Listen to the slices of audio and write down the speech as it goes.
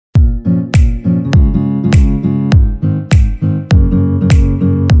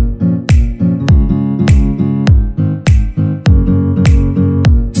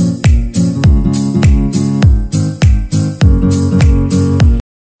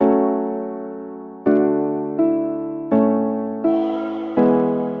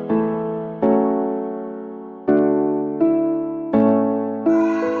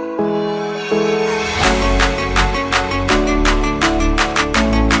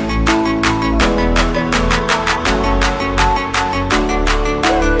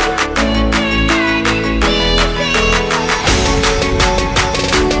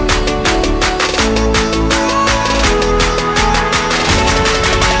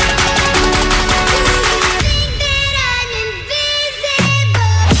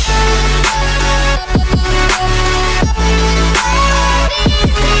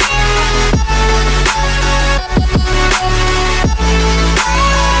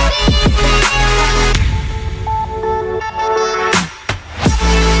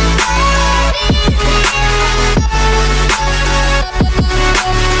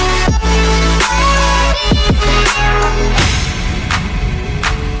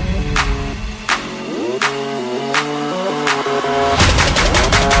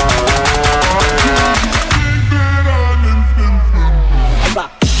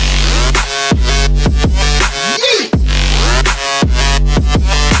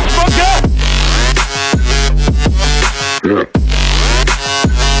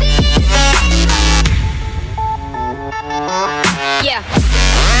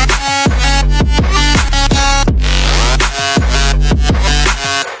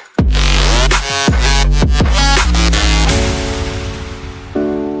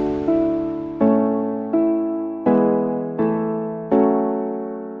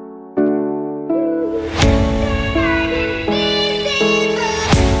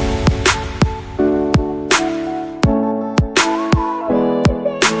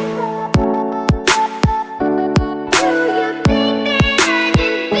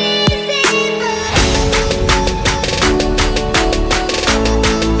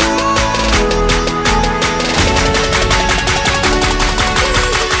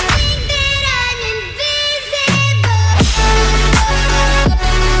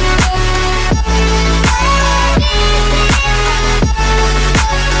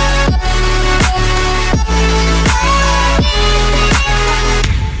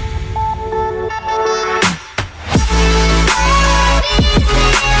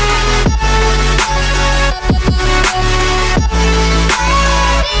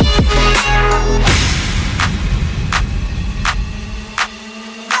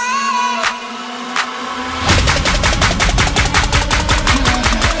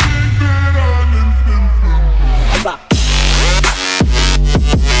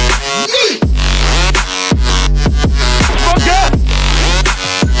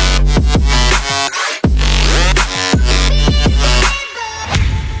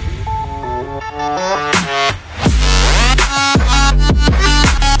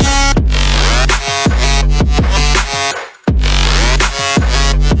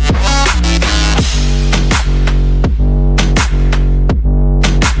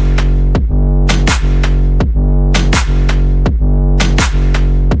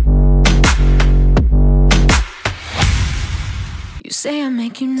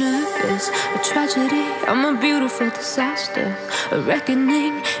make you nervous? A tragedy, I'm a beautiful disaster. A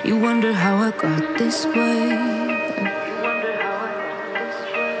reckoning, you wonder how I got this way.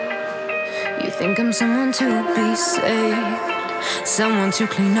 You think I'm someone to be saved, someone to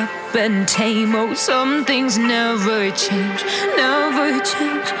clean up and tame. Oh, some things never change, never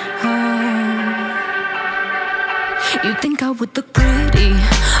change. You think I would look pretty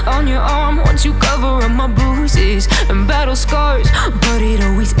on your arm once you cover up my bruises and battle scars, but it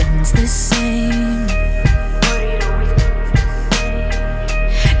always ends the same.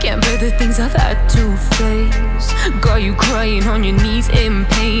 Can't bear the things I've had to face. Got you crying on your knees in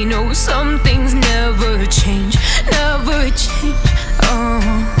pain. Oh, some things never change, never change.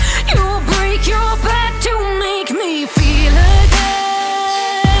 You'll break your back to make me feel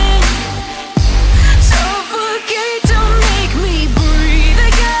again, suffocate to make me breathe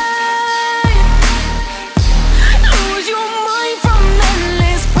again, lose your mind from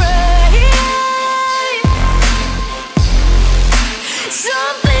endless pain.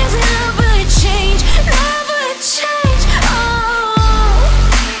 Some things never change, never change.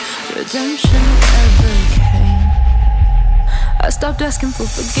 Redemption never came. I stopped asking for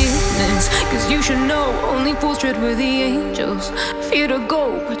forgiveness, cause you should know only fools tread where the angels fear to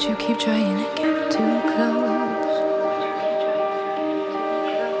go, but you keep trying to get too close.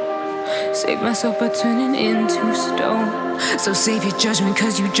 Save myself by turning into stone. So save your judgment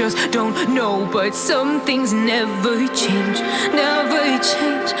cause you just don't know. But some things never change, never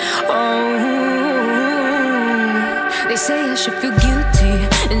change. They say I should feel guilty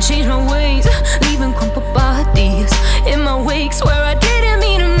and change my ways, leaving crumpled bodies in my wake. Swear I didn't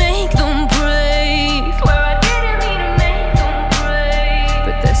mean to make them break, swear I didn't mean to make them break.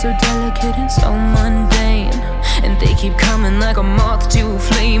 But they're so delicate and so mundane, and they keep coming like a moth to a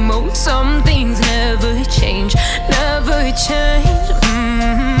flame. Oh, some things never change, never change.